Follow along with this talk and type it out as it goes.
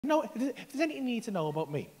No, if there's anything you need to know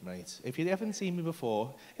about me, right? If you haven't seen me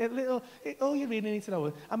before, all you really need to know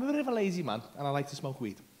is I'm a bit of a lazy man and I like to smoke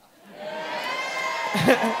weed.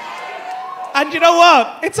 And you know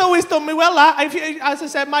what? It's always done me well, that. As I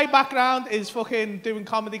said, my background is fucking doing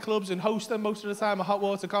comedy clubs and hosting most of the time, a hot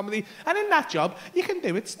water comedy. And in that job, you can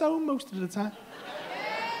do it stone most of the time.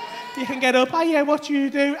 You can get up, oh yeah, what do you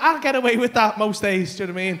do? I'll get away with that most days, do you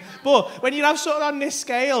know what I mean? But when you have something on this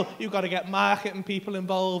scale, you've got to get marketing people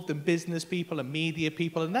involved and business people and media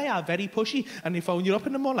people, and they are very pushy. And they phone you up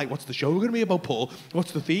in the morning, like, what's the show going to be about, Paul?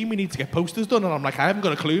 What's the theme? We need to get posters done. And I'm like, I haven't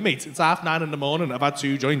got a clue, mate. It's 9:30 in the morning. I've had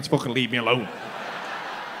 2 joints. Fucking leave me alone.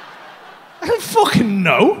 I don't fucking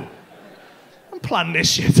know. I'm planning this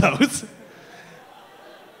shit out.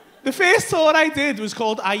 The first tour I did was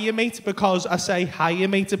called Hiya Mate because I say hiya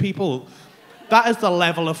mate to people. That is the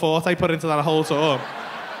level of thought I put into that whole tour.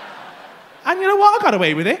 And you know what? I got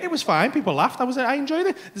away with it. It was fine. People laughed. I enjoyed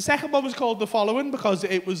it. The second one was called The Following because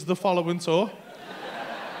it was the following tour.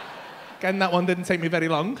 Again, that one didn't take me very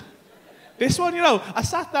long. This one, you know, I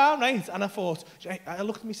sat down, right, and I thought, I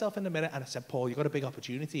looked at myself in the mirror and I said, Paul, you've got a big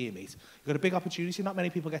opportunity here, mate. You've got a big opportunity. Not many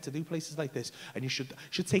people get to do places like this, and you should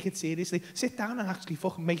take it seriously. Sit down and actually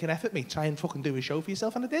fucking make an effort, mate. Try and fucking do a show for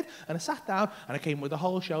yourself. And I did. And I sat down and I came with the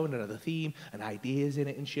whole show and it had a theme and ideas in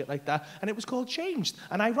it and shit like that. And it was called Changed.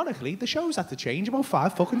 And ironically, the shows had to change about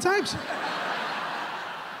 5 fucking times.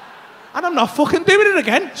 And I'm not fucking doing it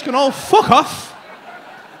again. It's going all fuck off.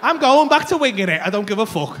 I'm going back to winging it. I don't give a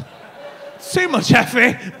fuck. Too much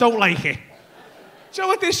effort, don't like it. Do you know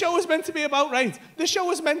what this show was meant to be about, right? The show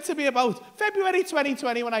was meant to be about February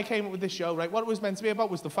 2020 when I came up with this show, right? What it was meant to be about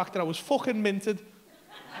was the fact that I was fucking minted.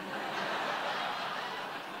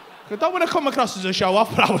 I don't want to come across as a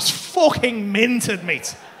show-off, but I was fucking minted,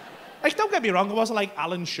 mate. Like, don't get me wrong, I wasn't like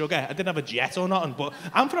Alan Sugar. I didn't have a jet or nothing, but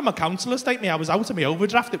I'm from a council estate, mate. I was out of my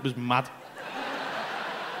overdraft, it was mad.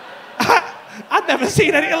 I'd never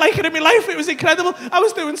seen anything like it in my life. It was incredible. I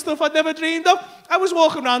was doing stuff I'd never dreamed of. I was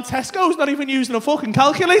walking around Tesco's, not even using a fucking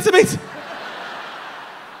calculator, mate.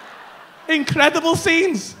 Incredible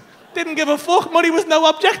scenes. Didn't give a fuck. Money was no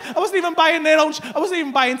object. I wasn't even buying I wasn't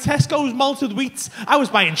even buying Tesco's malted wheats. I was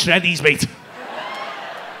buying shreddies, mate.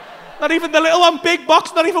 Not even the little one, big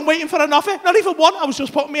box, not even waiting for an offer. Not even one. I was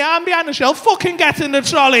just putting my arm behind the shelf. Fucking get in the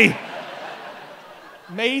trolley.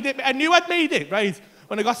 Made it. I knew I'd made it, right?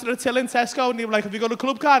 When I got to the till in Tesco and they were like, have you got a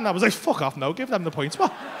club card? And I was like, fuck off, no, give them the points.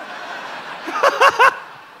 What?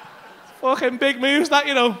 Fucking big moves, that,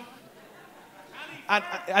 you know.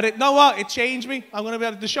 And it, know what? It changed me. I'm going to be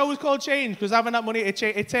able to, the show was called Change because having that money,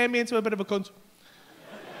 it turned me into a bit of a cunt.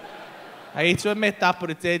 I hate to admit that,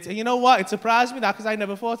 but it did. And you know what? It surprised me that because I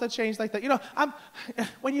never thought I'd change like that. You know,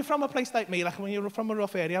 when you're from a place like me, like when you're from a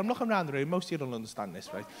rough area, I'm looking around the room, most of you don't understand this,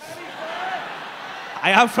 right?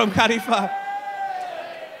 I am from Carifar.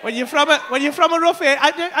 When you're from a rough area,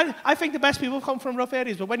 I think the best people come from rough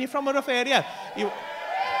areas, but when you're from a rough area,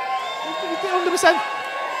 100%.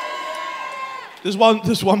 There's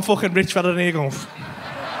one fucking rich fella in here going,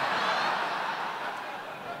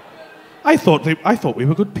 I thought we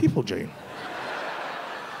were good people, Jane.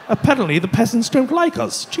 Apparently the peasants don't like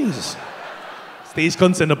us. Jesus. It's these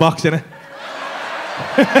cunts in the box, innit?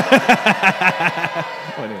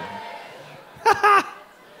 Anyway.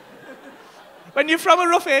 When you're from a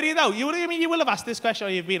rough area, though, you will have asked this question, or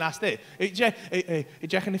you've been asked it. Do you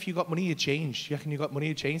reckon if you got money, you'd change? Do you reckon you got money,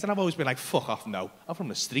 you'd change? And I've always been like, fuck off, no. I'm from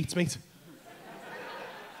the streets, mate.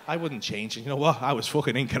 I wouldn't change. And you know what? I was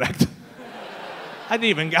fucking incorrect. I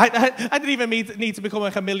didn't even need to become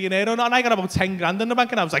like a millionaire or not. And I got about 10 grand in the bank,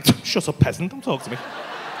 and I was like, shut up, peasant, don't talk to me.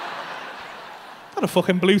 Got a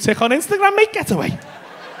fucking blue tick on Instagram, mate, get away.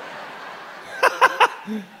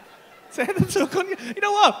 You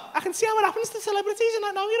know what? I can see how it happens to celebrities and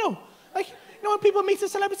that now, you know. Like, you know, when people meet a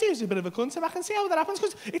celebrity who's a bit of a cunt, and I can see how that happens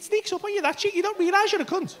because it sneaks up on you, that shit. You don't realise you're a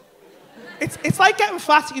cunt. It's like getting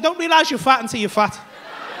fat. You don't realise you're fat until you're fat.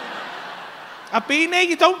 I've been there,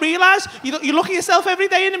 you don't realise. You look at yourself every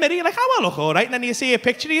day in the mirror, you're like, oh, I look all right. And then you see a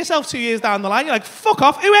picture of yourself 2 years down the line, you're like, fuck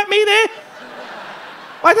off, who ate me there?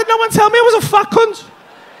 Why did no one tell me I was a fat cunt?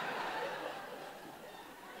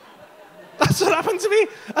 That's what happened to me.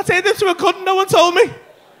 I turned into a cunt and no one told me.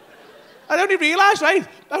 I only realised, right?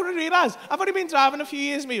 I've only been driving a few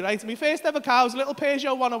years, me, right? My first ever car was a little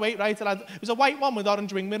Peugeot 108, right? And it was a white one with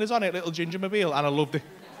orange wing mirrors on it, little gingermobile, and I loved it.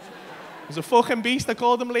 It was a fucking beast. I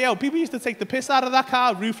called him Leo. People used to take the piss out of that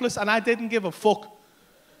car, ruthless, and I didn't give a fuck.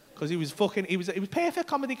 Because he was perfect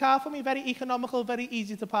comedy car for me, very economical, very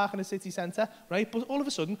easy to park in a city centre, right? But all of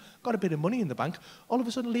a sudden, got a bit of money in the bank. All of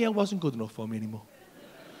a sudden, Leo wasn't good enough for me anymore.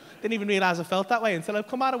 Didn't even realise I felt that way until I've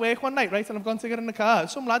come out of work one night, right, and I've gone to get in the car.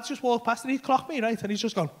 Some lad's just walked past and he's clocked me, right, and he's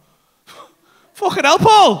just gone, fucking hell,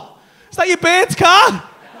 Paul! Is that your bird's car?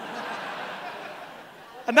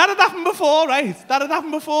 And that had happened before, right? That had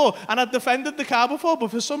happened before. And I'd defended the car before,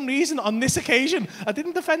 but for some reason, on this occasion, I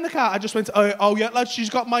didn't defend the car. I just went, oh yeah, lad, she's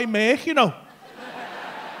got my make, you know.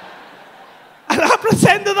 And I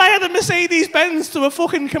pretended I had a Mercedes-Benz to a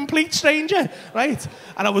fucking complete stranger, right?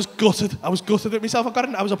 And I was gutted. I was gutted at myself.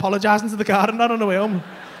 I was apologising to the car and that on the way home.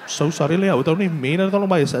 So sorry, Leo. I don't even mean it. I don't know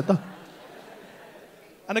why you said that.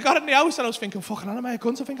 And I got in the house and I was thinking, fucking hell, am I a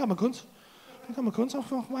cunt? I think I'm a cunt. I'm a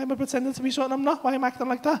cunt. Why am I pretending to be something I'm not? Why am I acting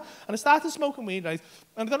like that? And I started smoking weed, right?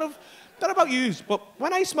 And I don't know about you, but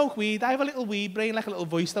when I smoke weed, I have a little weed brain, like a little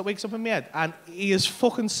voice that wakes up in my head, and he is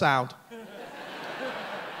fucking sound.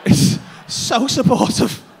 It's so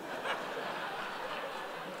supportive.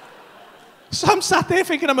 So I'm sat there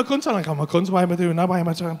thinking I'm a cunt. I'm like, I'm a cunt. Why am I doing that? Why am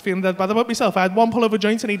I feeling that bad about myself? I had one pull of a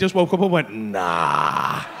joint and he just woke up and went,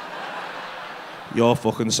 nah. You're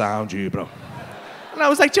fucking sound, you, bro. And I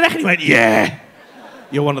was like, do you reckon? He went, yeah.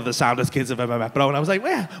 You're one of the soundest kids I've ever met, bro. And I was like,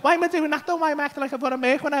 well, why am I doing that though? Why am I acting like I've got a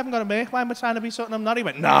make when I haven't got a make? Why am I trying to be something I'm not? He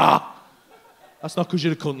went, nah. That's not because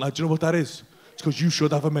you're a cunt, lad. Do you know what that is? It's because you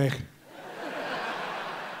should have a make.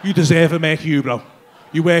 You deserve a make, you, bro.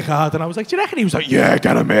 You work hard. And I was like, do you reckon? He was like, yeah,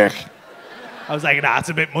 get a make. I was like, nah, it's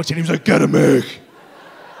a bit much. And he was like, get a make.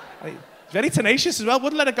 Very tenacious as well,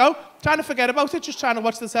 wouldn't let it go. Trying to forget about it, just trying to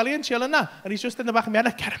watch the telly and chilling that. And he's just in the back of my head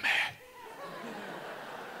like, get a make.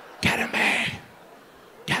 Get a make.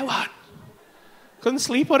 Go on. Couldn't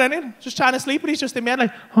sleep or anything. Just trying to sleep, and he's just in my head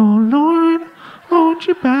like, oh Lord, won't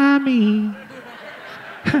you buy me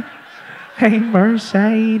a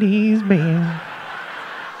Mercedes-Benz?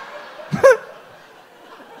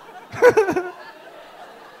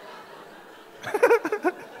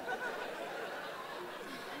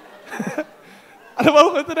 And I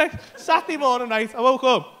woke up the next Saturday morning night. I woke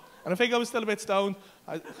up, and I think I was still a bit stoned.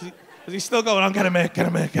 Because he's still going on, get a make.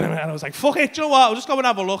 And I was like, fuck it, do you know what? I'll just go and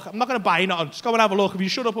have a look. I'm not going to buy nothing. Just go and have a look. If you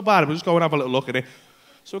shut up about it, we'll just go and have a little look at it.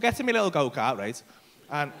 So we get to my little go-kart, right?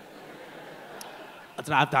 And I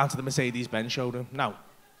drive down to the Mercedes-Benz showroom. Now,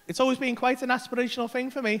 it's always been quite an aspirational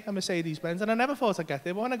thing for me, a Mercedes-Benz, and I never thought I'd get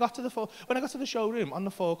there. But when I got to the showroom on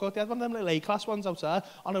the forecourt, they had one of them little A-class ones outside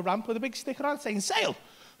on a ramp with a big sticker on it saying, sale,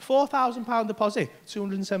 £4,000 deposit,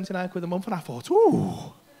 279 quid a month. And I thought,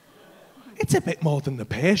 ooh, it's a bit more than the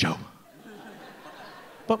Peugeot.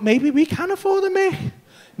 But maybe we can afford a Make.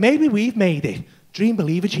 Maybe we've made it. Dream,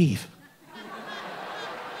 believe, achieve.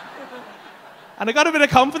 And I got a bit of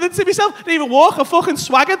confidence in myself. Didn't even walk. I fucking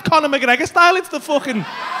swaggered Conor McGregor style into the fucking...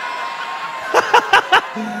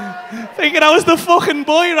 Thinking I was the fucking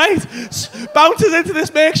boy, right? Bounces into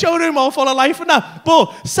this Make showroom all full of life and that.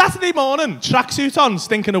 But Saturday morning, tracksuit on,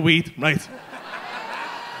 stinking of weed, right?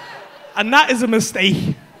 And that is a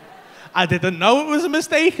mistake. I didn't know it was a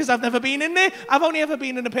mistake because I've never been in there. I've only ever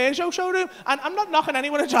been in a Peugeot showroom. And I'm not knocking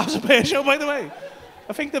anyone who drives a Peugeot, by the way.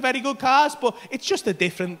 I think they're very good cars, but it's just a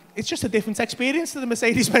different experience to the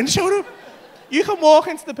Mercedes-Benz showroom. You can walk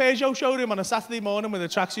into the Peugeot showroom on a Saturday morning with a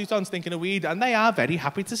tracksuit on, stinking of weed, and they are very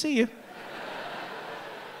happy to see you.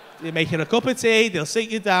 They make you a cup of tea, they'll sit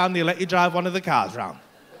you down, they'll let you drive one of the cars round.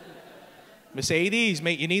 Mercedes,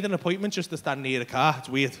 mate, you need an appointment just to stand near a car. It's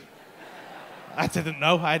weird. I didn't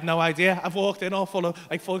know. I had no idea. I've walked in all full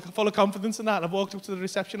of confidence and that. And I've walked up to the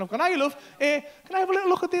reception. I've gone, hi, love. Can I have a little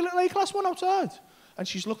look at the little A-class one outside? And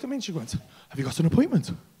she's looked at me and she went, have you got an appointment?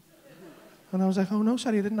 And I was like, oh, no,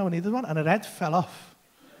 sorry, I didn't know I needed one. And her head fell off.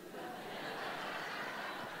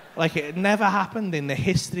 Like it never happened in the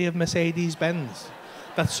history of Mercedes-Benz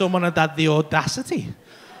that someone had the audacity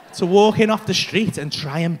to walk in off the street and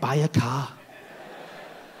try and buy a car.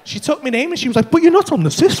 She took my name and she was like, but you're not on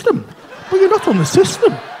the system. But you're not on the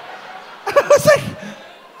system. And I was like,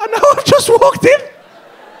 I know, I've just walked in.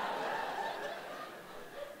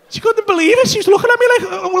 She couldn't believe it. She was looking at me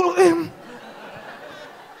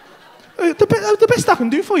like, the best I can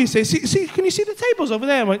do for you, see, can you see the tables over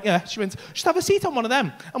there? I went, yeah. She went, just have a seat on one of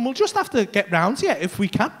them, and we'll just have to get round to you if we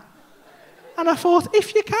can. And I thought,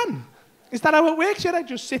 if you can, is that how it works? Yeah, I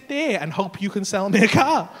just sit there and hope you can sell me a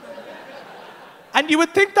car. And you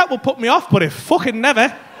would think that would put me off, but it fucking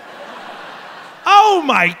never. Oh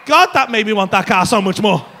my God, that made me want that car so much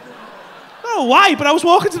more. Oh, why? But I was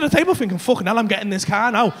walking to the table thinking, fucking hell, I'm getting this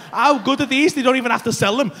car now. How good are these? They don't even have to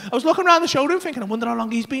sell them. I was looking around the showroom thinking, I wonder how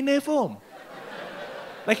long he's been there for.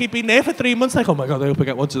 Like he'd been there for 3 months, like, oh my God, I hope I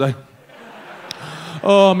get one today.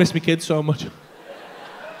 Oh, I miss my kids so much.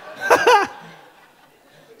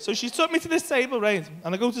 So she took me to this table, right?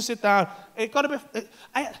 And I go to sit down. It got a bit...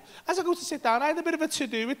 as I go to sit down, I had a bit of a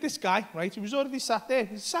to-do with this guy, right? He was already sat there.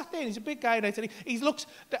 He's sat there, and he's a big guy, right? And he looks...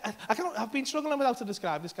 I've been struggling with how to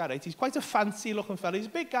describe this guy, right? He's quite a fancy-looking fella. He's a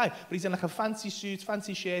big guy, but he's in like a fancy suit,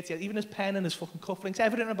 fancy shirt. He had even his pen and his fucking cufflinks.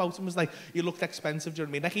 Everything about him was like, he looked expensive, do you know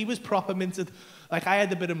what I mean? Like, he was proper minted. Like, I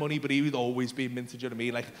had a bit of money, but he would always be minted, do you know what I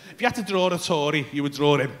mean? Like, if you had to draw a Tory, you would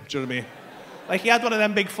draw him, do you know what I mean? Like, he had one of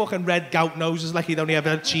them big fucking red gout noses, like he'd only ever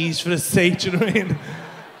had cheese for his steak, do you know what I mean?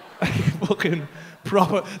 Like, fucking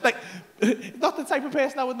proper, like, not the type of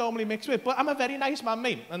person I would normally mix with, but I'm a very nice man,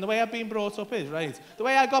 mate. And the way I've been brought up is, right, the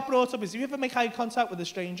way I got brought up is, if you ever make eye contact with a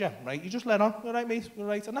stranger, right, you just let on, all right, mate, all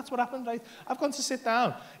right, and that's what happened, right? I've gone to sit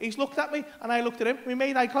down, he's looked at me, and I looked at him, we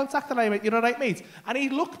made eye contact, and I went, you're all right, mate? And he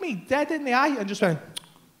looked me dead in the eye and just went...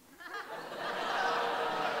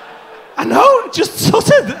 I know, just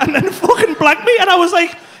stuttered, and then fucking blanked me, and I was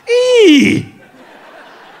like, eee!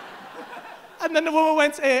 And then the woman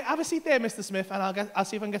went, have a seat there, Mr. Smith, and I'll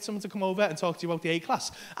see if I can get someone to come over and talk to you about the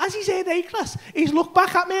A-class. As he said A-class, he's looked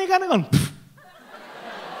back at me again and gone, pfft.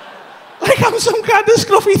 Like I'm some kind of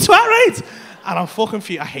scruffy twat, right? And I'm fucking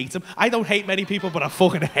I hate him. I don't hate many people, but I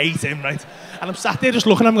fucking hate him, right? And I'm sat there just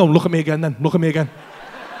looking at him going, look at me again then, look at me again.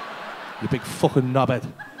 You big fucking knobhead.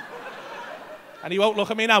 And he won't look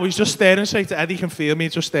at me now, he's just staring straight ahead. He can feel me,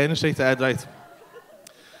 just staring straight ahead, right?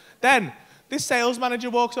 Then, this sales manager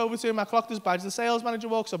walks over to him, I clocked his badge, the sales manager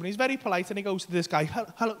walks up and he's very polite and he goes to this guy, hello,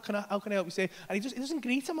 how can I help you, sir? And he doesn't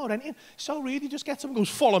greet him or anything, so rude, he just gets up and goes,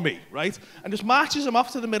 follow me, right? And just marches him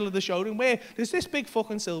off to the middle of the showroom where there's this big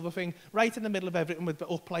fucking silver thing right in the middle of everything with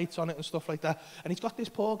up lights on it and stuff like that. And he's got this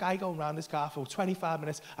poor guy going around this car for 25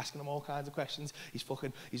 minutes, asking him all kinds of questions.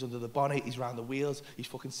 He's under the bonnet, he's round the wheels, he's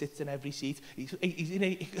fucking sits in every seat. He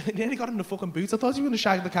nearly got in the fucking boots. I thought he was going to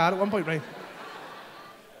shag the car at one point, right?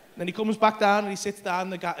 Then he comes back down and he sits down,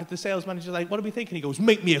 the sales manager's like, what are we thinking? He goes,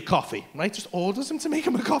 make me a coffee, right? Just orders him to make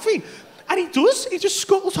him a coffee. And he does, he just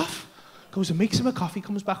scuttles off. Goes and makes him a coffee,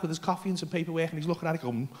 comes back with his coffee and some paperwork and he's looking at it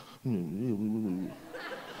going,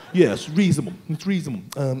 yes, reasonable, it's reasonable.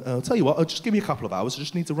 I'll tell you what, just give me a couple of hours, I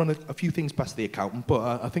just need to run a few things past the accountant,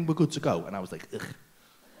 but I think we're good to go. And I was like, ugh.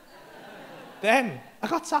 Then I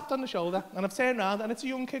got tapped on the shoulder and I've turned around and it's a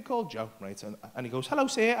young kid called Joe, right? And he goes, hello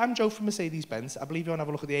sir, I'm Joe from Mercedes-Benz. I believe you want to have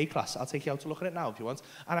a look at the A-class. I'll take you out to look at it now if you want.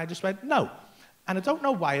 And I just went, no. And I don't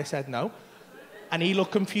know why I said no. And he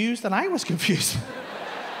looked confused and I was confused.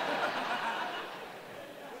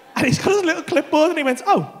 And he's got his little clipboard and he went,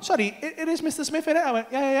 oh, sorry, it is Mr. Smith, innit? I went,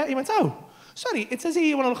 yeah. He went, oh, sorry, it says here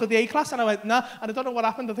you want to look at the A-class. And I went, nah. And I don't know what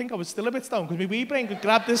happened. I think I was still a bit stoned because my wee brain could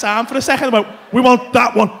grab this arm for a second and went, we want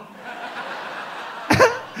that one.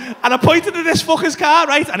 And I pointed at this fucker's car,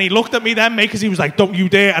 right? And he looked at me then, mate, because he was like, don't you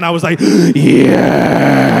dare. And I was like,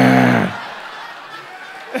 yeah.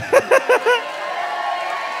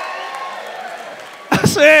 I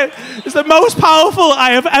swear, it's the most powerful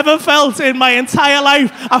I have ever felt in my entire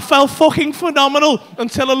life. I felt fucking phenomenal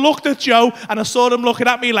until I looked at Joe and I saw him looking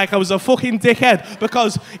at me like I was a fucking dickhead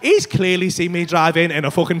because he's clearly seen me drive in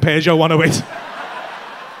a fucking Peugeot 108.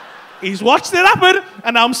 He's watched it happen,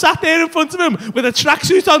 and I'm sat there in front of him with a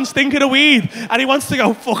tracksuit on, stinking of weed, and he wants to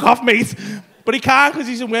go, fuck off, mate. But he can't because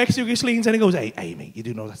he's in work, so he just leans in and goes, hey, mate, you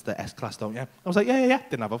do know that's the S-Class, don't you? I was like, yeah.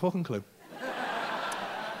 Didn't have a fucking clue.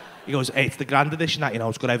 He goes, hey, it's the Grand Edition, that, you know,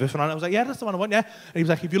 it's got everything on it. I was like, yeah, that's the one I want, yeah. And he was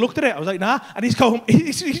like, have you looked at it? I was like, nah. And he's going,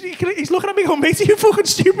 he's looking at me going, mate, are you fucking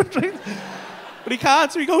stupid, right? But he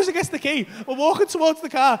can't, so he goes and gets the key. We're walking towards the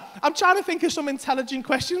car. I'm trying to think of some intelligent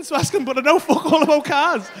questions to ask him, but I know fuck all about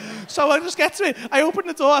cars. So I just get to it. I opened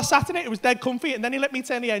the door, I sat in it, it was dead comfy, and then he let me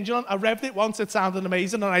turn the engine on. I revved it once, it sounded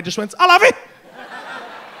amazing, and I just went, I'll have it!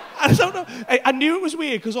 I don't know. I knew it was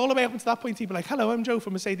weird, because all the way up until that point, he'd be like, hello, I'm Joe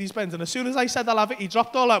from Mercedes-Benz. And as soon as I said I'll have it, he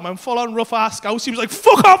dropped all out, man, full-on rough-ass scouse. He was like,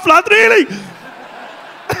 fuck off, lad, really?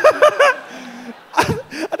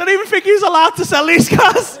 I don't even think he was allowed to sell these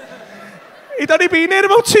cars. He'd only been there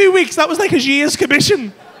about 2 weeks. That was like his year's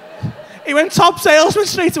commission. He went top salesman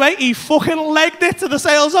straight away. He fucking legged it to the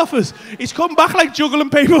sales office. He's come back like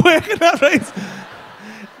juggling paperwork and that, right?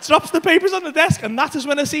 Drops the papers on the desk, and that is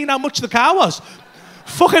when I seen how much the car was.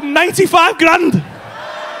 Fucking 95 grand.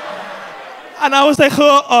 And I was like,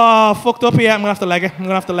 oh, fucked up here. I'm going to have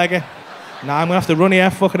to leg it. Nah, I'm going to have to run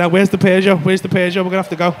here. Fucking hell. Where's the Peugeot? We're going to have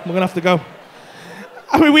to go.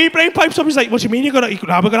 I mean, wee brain pipes up. He's like, what do you mean we're going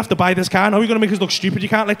to have to buy this car? No, you're going to make us look stupid. You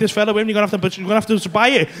can't let this fella win. You're going to have to buy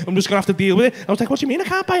it. I'm just going to have to deal with it. I was like, what do you mean I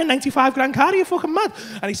can't buy a 95 grand car? Are you fucking mad?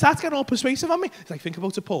 And he starts getting all persuasive on me. He's like, think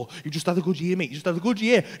about it, Paul. You just had a good year, mate. You just had a good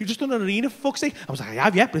year. You just done an arena, for fuck's sake. I was like, I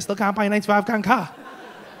have, yeah, but I still can't buy a 95 grand car.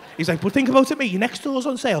 He's like, but think about it, mate. Your next tour's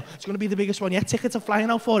on sale. It's going to be the biggest one yet. Tickets are flying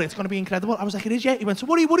out for it. It's going to be incredible. I was like, it is, yeah. He went, so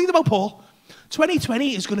what are you worried about, Paul?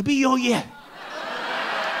 2020 is going to be your year.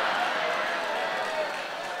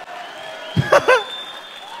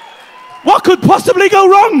 What could possibly go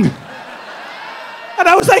wrong? And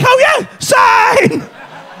I was like, oh yeah, sign!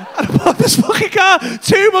 And I bought this fucking car,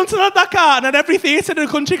 2 months and I had that car, and then every theatre in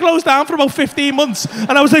the country closed down for about 15 months.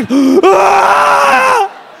 And I was like,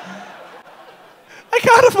 ah! I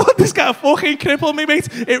can't afford this car. Fucking crippled me, mate.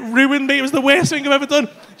 It ruined me. It was the worst thing I've ever done.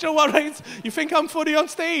 Do you know what, right? You think I'm funny on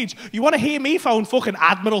stage? You want to hear me phone fucking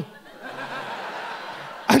Admiral?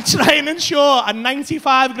 And try and insure a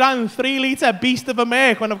 95 grand, 3-litre beast of a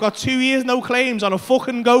Merc when I've got 2 years no claims on a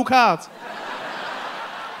fucking go-kart.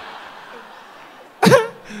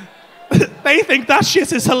 They think that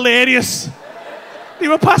shit is hilarious. They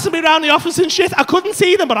were passing me around the office and shit. I couldn't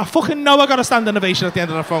see them, but I fucking know I got a standing ovation at the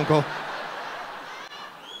end of that phone call.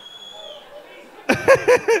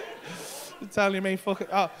 I'm telling you, mate, fucking...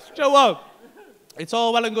 Oh, do you know what? It's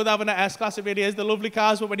all well and good having an S-Class, it really is. The lovely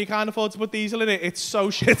cars, but when you can't afford to put diesel in it, it's so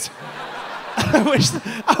shit. I wish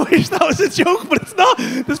that was a joke, but it's not.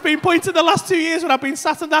 There's been points in the last 2 years when I've been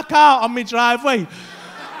sat in that car on my driveway.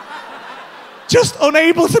 Just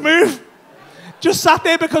unable to move. Just sat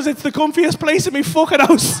there because it's the comfiest place in my fucking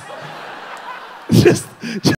house. just